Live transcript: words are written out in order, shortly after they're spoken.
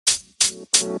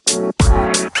Good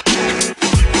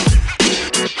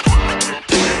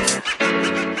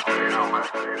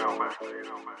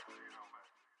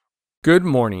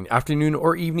morning, afternoon,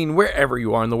 or evening, wherever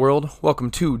you are in the world.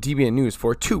 Welcome to DBN News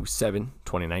for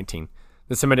 2/7/2019.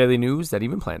 The semi-daily news that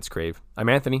even plants crave. I'm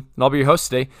Anthony, and I'll be your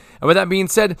host today. And with that being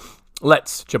said,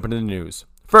 let's jump into the news.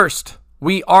 First,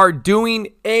 we are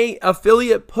doing a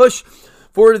affiliate push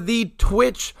for the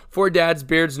Twitch for Dads,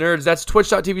 Beards, Nerds. That's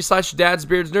twitch.tv/Dads,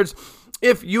 Beards, Nerds.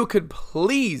 If you could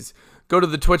please go to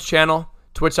the Twitch channel,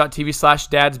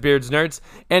 twitch.tv/Dads, Beards, Nerds,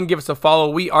 and give us a follow.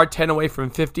 We are 10 away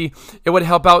from 50. It would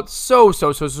help out so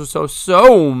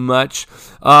much.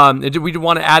 We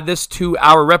want to add this to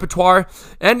our repertoire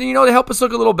and, to help us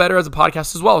look a little better as a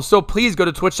podcast as well. So please go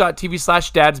to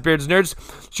twitch.tv/Dads, Beards, Nerds,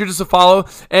 shoot us a follow,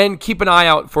 and keep an eye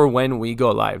out for when we go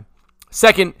live.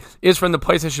 Second is from the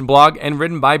PlayStation blog and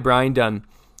written by Brian Dunn.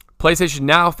 PlayStation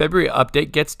Now February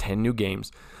update gets 10 new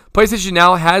games. PlayStation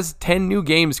Now has 10 new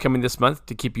games coming this month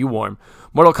to keep you warm.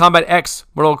 Mortal Kombat X,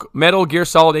 Metal Gear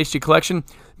Solid HD Collection,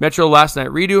 Metro Last Night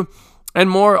Redo, and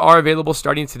more are available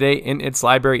starting today in its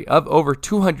library of over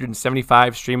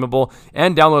 275 streamable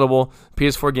and downloadable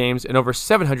PS4 games and over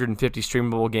 750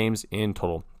 streamable games in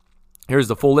total. Here's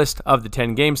the full list of the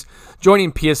 10 games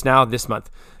joining PS Now this month.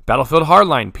 Battlefield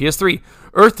Hardline, PS3,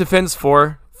 Earth Defense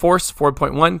 4, Force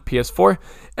 4.1, PS4,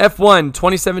 F1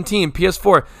 2017,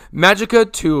 PS4,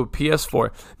 Magicka 2, PS4,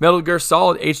 Metal Gear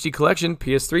Solid HD Collection,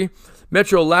 PS3,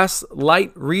 Metro Last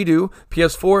Light Redo,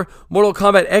 PS4, Mortal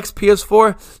Kombat X,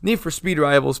 PS4, Need for Speed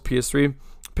Rivals, PS3,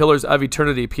 Pillars of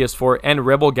Eternity, PS4, and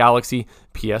Rebel Galaxy,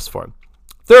 PS4.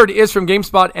 Third is from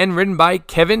GameSpot and written by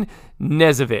Kevin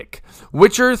Nezevic.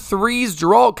 Witcher 3's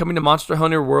Geralt coming to Monster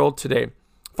Hunter World today.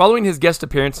 Following his guest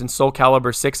appearance in Soul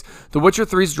Calibur 6, The Witcher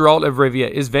 3's Geralt of Rivia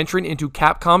is venturing into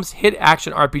Capcom's hit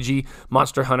action RPG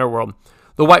Monster Hunter World.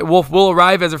 The White Wolf will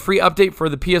arrive as a free update for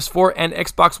the PS4 and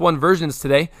Xbox One versions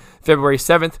today, February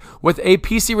 7th, with a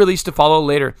PC release to follow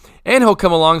later, and he'll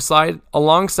come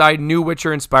alongside new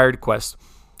Witcher-inspired quests.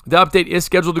 The update is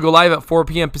scheduled to go live at 4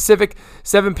 p.m. Pacific,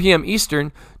 7 p.m.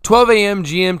 Eastern, 12 a.m.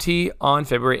 GMT on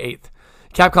February 8th.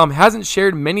 Capcom hasn't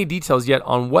shared many details yet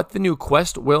on what the new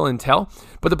quest will entail,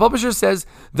 but the publisher says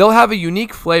they'll have a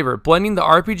unique flavor, blending the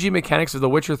RPG mechanics of The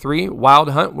Witcher 3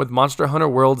 Wild Hunt with Monster Hunter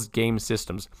World's game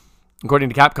systems. According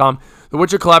to Capcom, the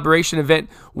Witcher collaboration event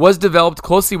was developed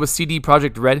closely with CD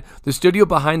Projekt Red, the studio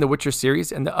behind the Witcher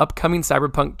series, and the upcoming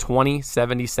Cyberpunk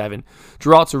 2077.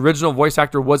 Geralt's original voice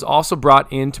actor was also brought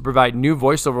in to provide new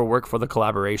voiceover work for the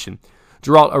collaboration.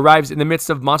 Geralt arrives in the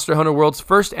midst of Monster Hunter World's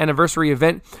first anniversary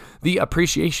event, the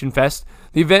Appreciation Fest.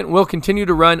 The event will continue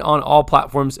to run on all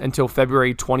platforms until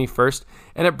February 21st,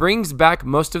 and it brings back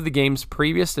most of the game's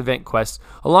previous event quests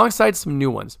alongside some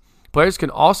new ones. Players can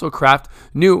also craft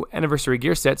new anniversary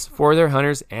gear sets for their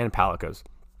hunters and palicos.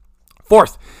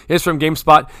 Fourth is from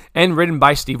GameSpot and written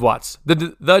by Steve Watts.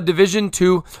 The Division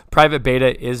 2 private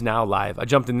beta is now live. I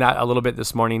jumped in that a little bit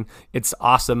this morning. It's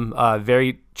awesome.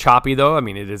 Very choppy though. I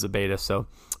mean, it is a beta,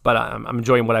 but I'm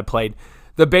enjoying what I played.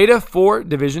 The beta for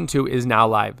Division 2 is now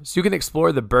live, so you can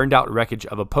explore the burned out wreckage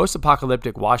of a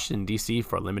post-apocalyptic Washington, D.C.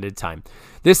 for a limited time.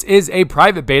 This is a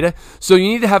private beta, so you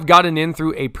need to have gotten in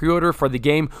through a pre-order for the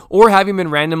game or having been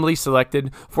randomly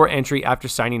selected for entry after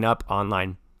signing up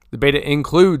online. The beta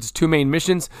includes 2 main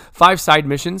missions, 5 side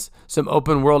missions, some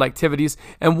open world activities,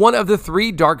 and one of the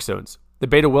 3 dark zones. The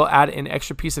beta will add an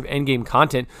extra piece of endgame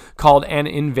content called an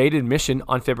invaded mission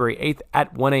on February 8th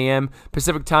at 1 a.m.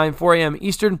 Pacific Time, 4 a.m.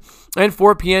 Eastern, and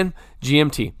 4 p.m.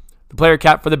 GMT. The player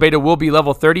cap for the beta will be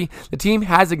level 30. The team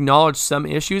has acknowledged some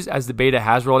issues as the beta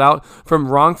has rolled out, from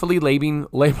wrongfully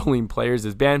labeling players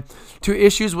as banned to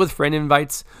issues with friend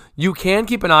invites. You can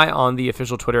keep an eye on the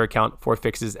official Twitter account for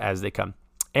fixes as they come.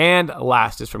 And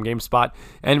last is from GameSpot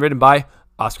and written by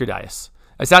Oscar Dias.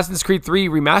 Assassin's Creed 3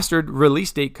 Remastered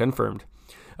release date confirmed.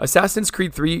 Assassin's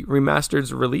Creed 3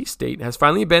 Remastered's release date has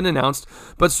finally been announced,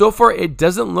 but so far it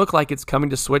doesn't look like it's coming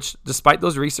to Switch despite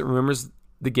those recent rumors.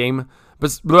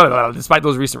 Despite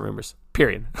those recent rumors,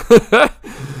 period.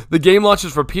 The game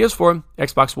launches for PS4,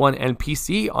 Xbox One, and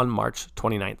PC on March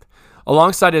 29th.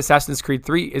 Alongside Assassin's Creed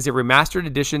 3 is a remastered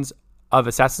editions of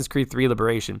Assassin's Creed 3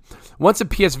 Liberation, once a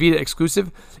PS Vita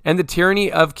exclusive, and the Tyranny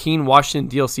of Keen Washington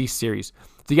DLC series.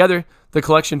 Together, the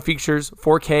collection features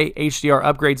 4K HDR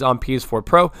upgrades on PS4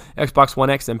 Pro, Xbox One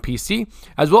X, and PC,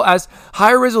 as well as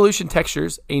higher resolution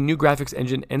textures, a new graphics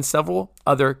engine, and several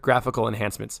other graphical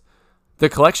enhancements. The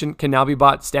collection can now be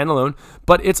bought standalone,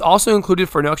 but it's also included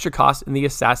for no extra cost in the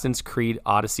Assassin's Creed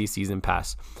Odyssey Season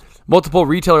Pass. Multiple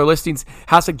retailer listings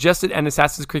have suggested an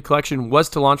Assassin's Creed collection was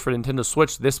to launch for Nintendo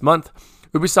Switch this month.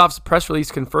 Ubisoft's press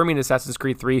release confirming Assassin's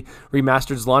Creed 3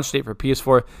 Remastered's launch date for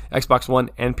PS4, Xbox One,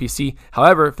 and PC,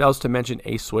 however, fails to mention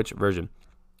a Switch version.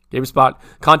 GameSpot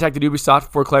contacted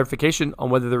Ubisoft for clarification on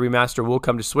whether the remaster will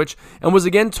come to Switch and was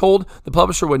again told the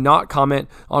publisher would not comment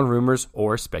on rumors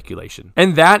or speculation.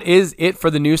 And that is it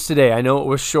for the news today. I know it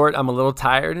was short, I'm a little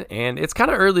tired, and it's kind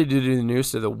of early to do the news,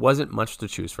 so there wasn't much to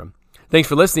choose from. Thanks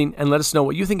for listening, and let us know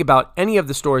what you think about any of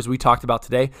the stories we talked about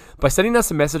today by sending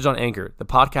us a message on Anchor, the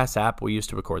podcast app we use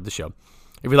to record the show.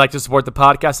 If you'd like to support the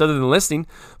podcast other than listening,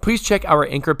 please check our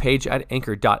Anchor page at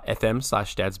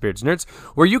anchor.fm/dadsbeardsnerds,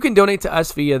 where you can donate to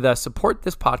us via the Support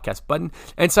This Podcast button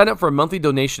and sign up for a monthly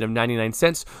donation of 99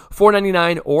 cents,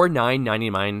 $4.99, or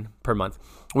 $9.99 per month.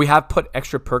 We have put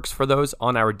extra perks for those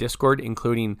on our Discord,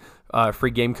 including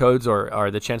free game codes or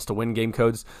the chance to win game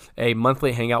codes, a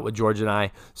monthly hangout with George and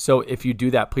I. So if you do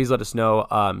that, please let us know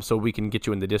so we can get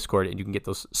you in the Discord and you can get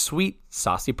those sweet,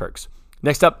 saucy perks.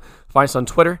 Next up, find us on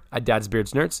Twitter at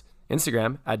dadsbeardsnerds,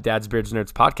 Instagram at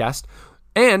dadsbeardsnerdspodcast,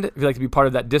 and if you'd like to be part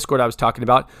of that Discord I was talking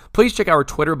about, please check our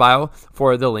Twitter bio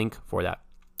for the link for that.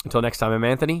 Until next time, I'm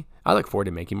Anthony. I look forward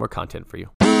to making more content for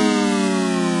you.